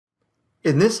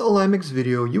In this AlignMix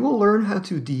video, you will learn how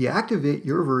to deactivate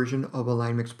your version of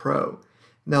AlignMix Pro.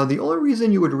 Now, the only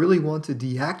reason you would really want to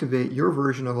deactivate your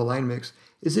version of AlignMix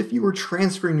is if you were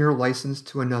transferring your license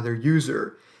to another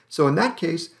user. So in that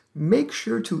case, make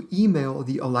sure to email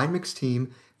the AlignMix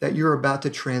team that you're about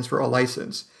to transfer a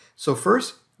license. So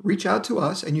first, reach out to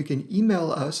us and you can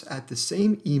email us at the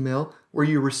same email where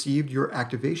you received your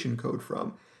activation code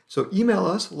from. So email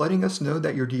us letting us know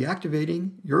that you're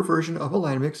deactivating your version of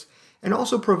AlignMix and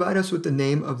also provide us with the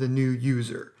name of the new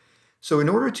user. So in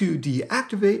order to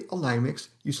deactivate AlignMix,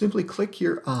 you simply click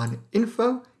here on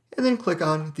Info and then click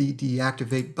on the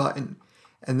Deactivate button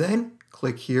and then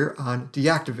click here on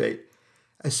Deactivate.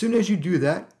 As soon as you do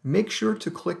that, make sure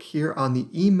to click here on the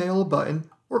Email button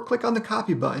or click on the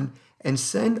Copy button and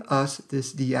send us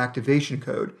this deactivation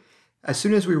code. As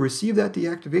soon as we receive that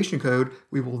deactivation code,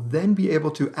 we will then be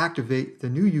able to activate the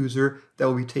new user that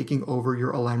will be taking over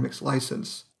your AlignMix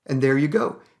license. And there you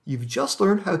go. You've just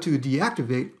learned how to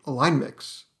deactivate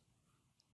AlignMix.